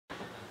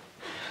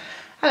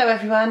Hello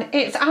everyone,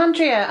 it's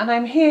Andrea and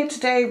I'm here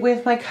today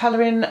with my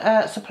colouring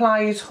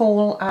supplies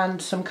haul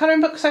and some colouring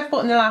books I've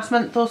bought in the last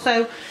month or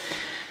so.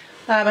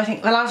 I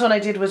think the last one I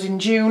did was in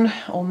June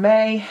or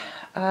May.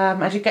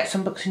 I did get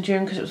some books in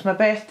June because it was my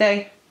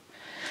birthday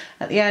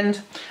at the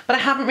end, but I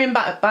haven't been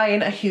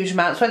buying a huge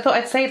amount, so I thought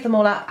I'd save them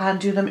all up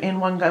and do them in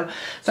one go.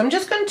 So I'm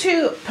just going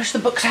to push the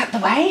books out the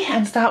way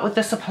and start with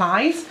the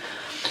supplies.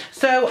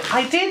 So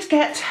I did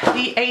get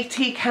the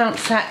 80 count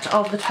set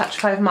of the Touch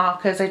 5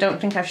 markers. I don't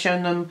think I've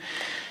shown them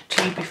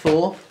to you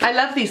before. I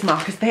love these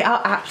markers, they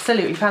are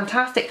absolutely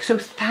fantastic. So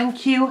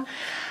thank you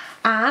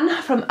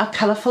Anne from A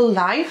Colourful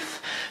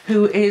Life,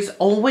 who is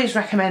always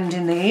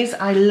recommending these.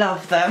 I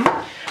love them.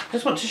 I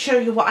just want to show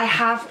you what I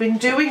have been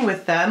doing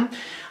with them.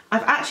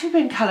 I've actually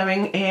been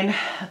colouring in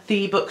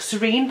the book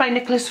Serene by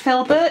Nicholas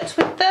Filbert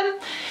with them,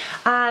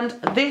 and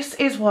this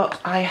is what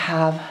I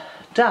have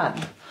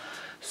done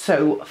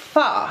so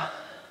far,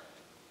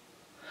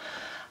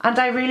 and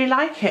I really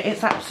like it.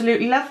 It's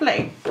absolutely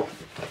lovely.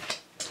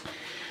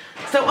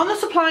 So on the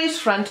supplies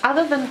front,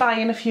 other than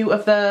buying a few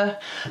of the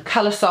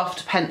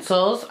Coloursoft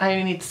pencils, I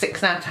only need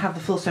 6 now to have the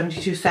full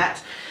 72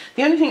 set.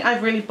 The only thing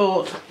I've really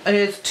bought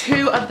is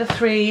 2 of the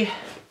 3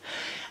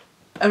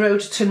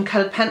 Erodoton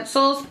coloured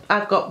pencils.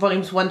 I've got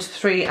volumes 1 to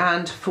 3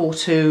 and 4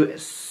 to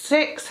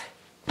 6.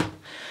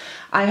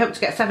 I hope to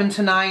get 7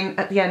 to 9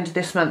 at the end of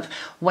this month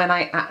when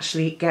I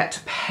actually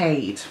get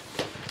paid.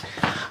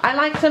 I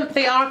like them.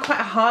 They are quite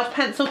a hard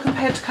pencil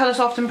compared to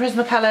Coloursoft and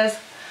Prismacolors,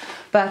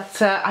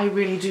 but I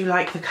really do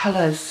like the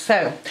colours.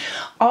 So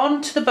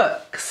on to the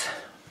books.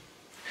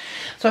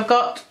 So I've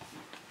got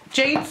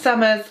Jade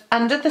Summers'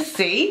 Under the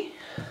Sea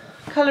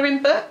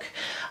colouring book.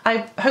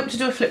 I hope to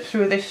do a flip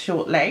through of this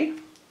shortly.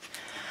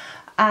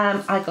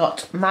 I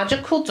got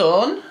Magical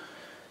Dawn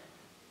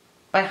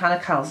by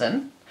Hannah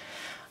Kalzen.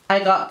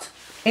 I got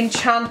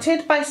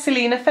Enchanted by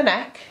Selina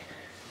Fenech.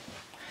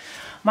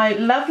 My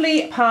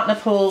lovely partner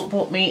Paul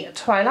bought me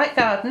Twilight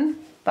Garden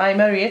by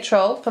Maria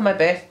Troll for my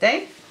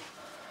birthday.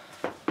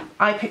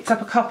 I picked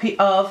up a copy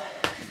of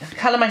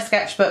Colour My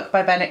Sketchbook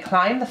by Bennett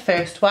Klein, the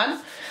first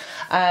one.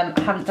 I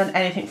haven't done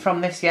anything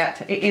from this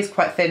yet. It is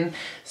quite thin,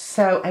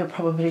 so I will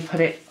probably put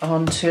it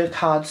onto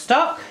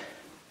cardstock.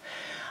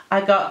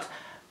 I got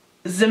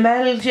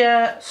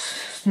Zemelja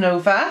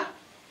Snova,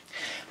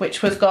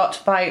 which was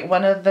got by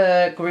one of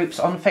the groups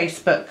on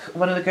Facebook.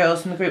 One of the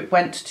girls in the group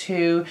went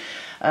to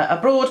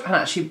abroad and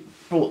actually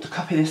brought the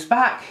copy of this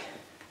back.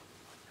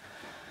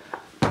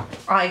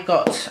 I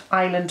got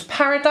Island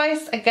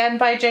Paradise, again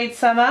by Jade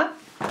Summer.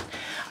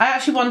 I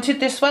actually wanted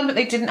this one, but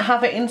they didn't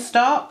have it in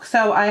stock,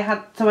 so I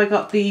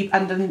got the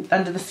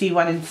Under the Sea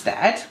one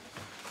instead.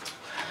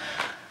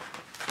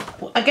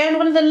 Again,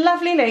 one of the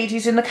lovely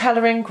ladies in the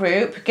colouring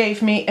group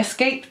gave me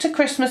Escape to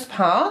Christmas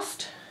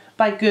Past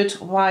by Good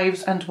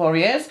Wives and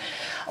Warriors.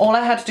 All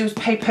I had to do was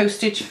pay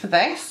postage for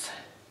this.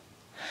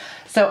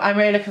 So I'm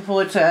really looking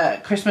forward to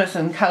Christmas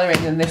and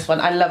colouring in this one.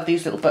 I love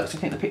these little books. I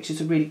think the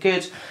pictures are really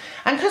good.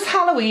 And because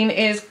Halloween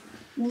is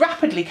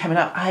rapidly coming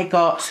up, I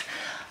got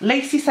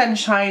Lacey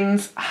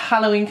Sunshine's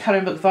Halloween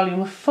Colouring Book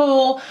Volume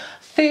 4,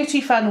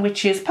 30 Fun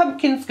Witches,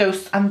 Pumpkins,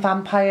 Ghosts and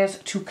Vampires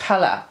to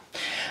Colour.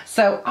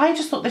 So I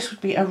just thought this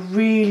would be a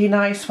really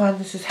nice one.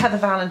 This is Heather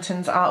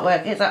Valentin's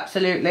artwork. It's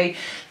absolutely,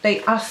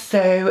 they are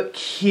so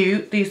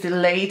cute, these little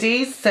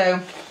ladies.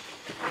 So,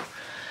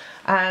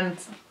 and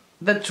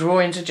the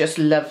drawings are just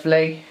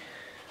lovely.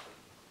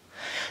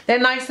 They're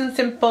nice and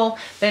simple.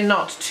 They're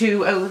not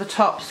too over the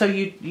top, so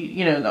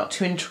you know, not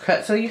too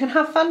intricate. So you can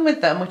have fun with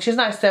them, which is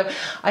nice. So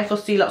I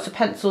foresee lots of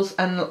pencils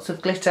and lots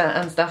of glitter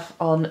and stuff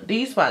on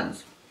these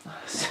ones.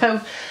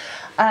 So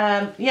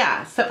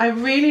yeah, so I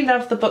really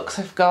love the books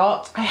I've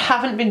got. I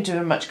haven't been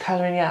doing much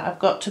colouring yet, I've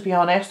got to be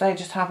honest. I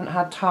just haven't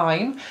had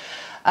time.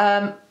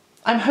 I'm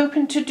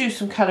hoping to do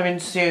some colouring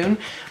soon.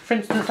 For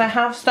instance, I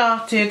have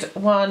started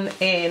one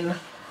in,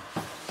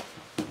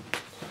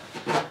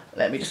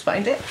 let me just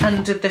find it,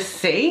 Under the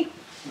Sea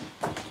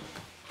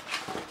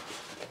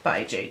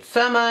by Jade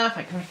Summer. If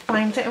I can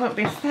find it, it won't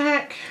be a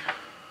sec.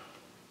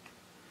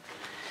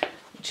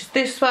 Which is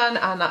this one,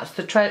 and that's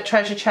the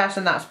treasure chest,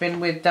 and that's been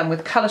done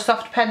with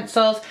Coloursoft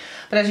pencils.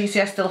 But as you see,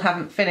 I still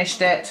haven't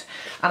finished it,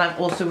 and I've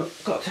also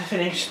got to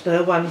finish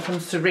the one from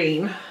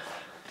Serene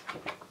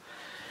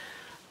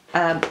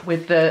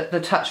with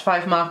the Touch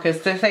 5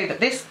 markers. To say that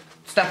this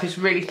stuff is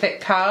really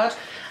thick card,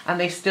 and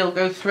they still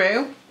go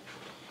through.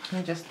 Let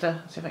me just see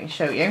if I can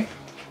show you.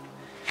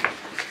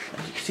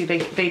 As you can see,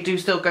 they do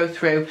still go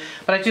through,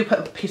 but I do put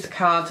a piece of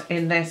card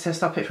in there to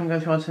stop it from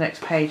going through onto the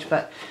next page.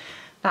 But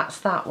that's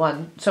that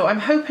one. So I'm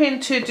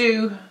hoping to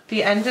do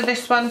the end of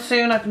this one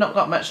soon. I've not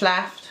got much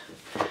left,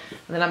 and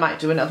then I might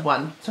do another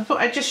one. So I thought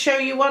I'd just show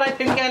you what I've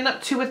been getting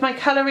up to with my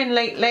colouring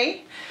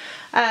lately.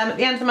 At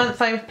the end of the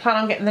month I plan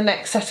on getting the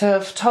next set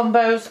of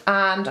Tombos,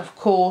 and of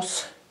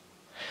course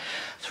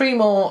 3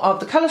 more of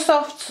the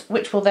Colorsofts,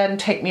 which will then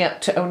take me up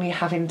to only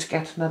having to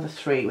get another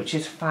 3, which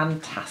is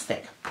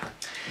fantastic.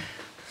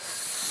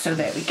 So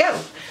there we go.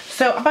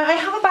 So I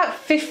have about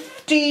 50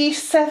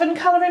 57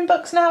 colouring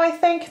books now, I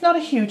think. Not a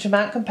huge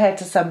amount compared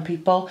to some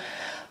people,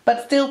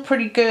 but still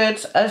pretty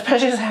good,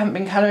 especially as I haven't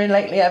been colouring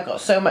lately. I've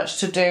got so much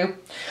to do.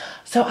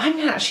 So I'm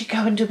going to actually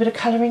go and do a bit of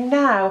colouring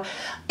now.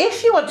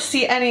 If you want to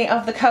see any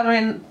of the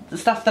colouring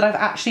stuff that I've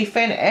actually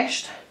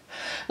finished,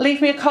 leave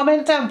me a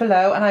comment down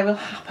below and I will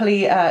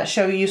happily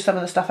show you some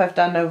of the stuff I've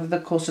done over the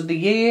course of the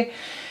year.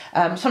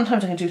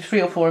 Sometimes I can do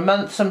 3 or 4 a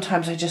month,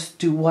 sometimes I just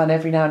do one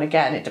every now and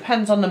again. It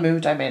depends on the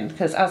mood I'm in,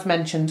 because as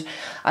mentioned,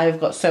 I've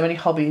got so many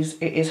hobbies,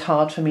 it is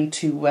hard for me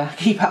to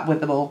keep up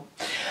with them all.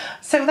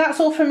 So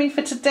that's all from me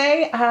for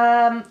today.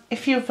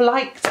 If you've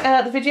liked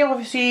the video,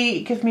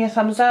 obviously give me a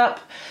thumbs up,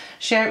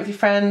 share it with your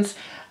friends.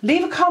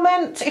 Leave a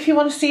comment if you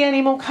want to see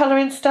any more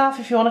colouring stuff,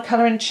 if you want to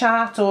colour in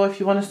chat, or if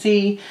you want to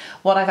see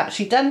what I've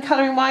actually done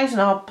colouring wise,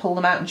 and I'll pull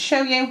them out and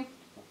show you.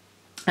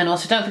 And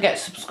also don't forget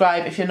to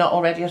subscribe if you're not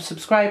already a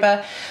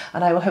subscriber,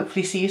 and I will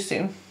hopefully see you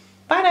soon.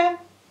 Bye now.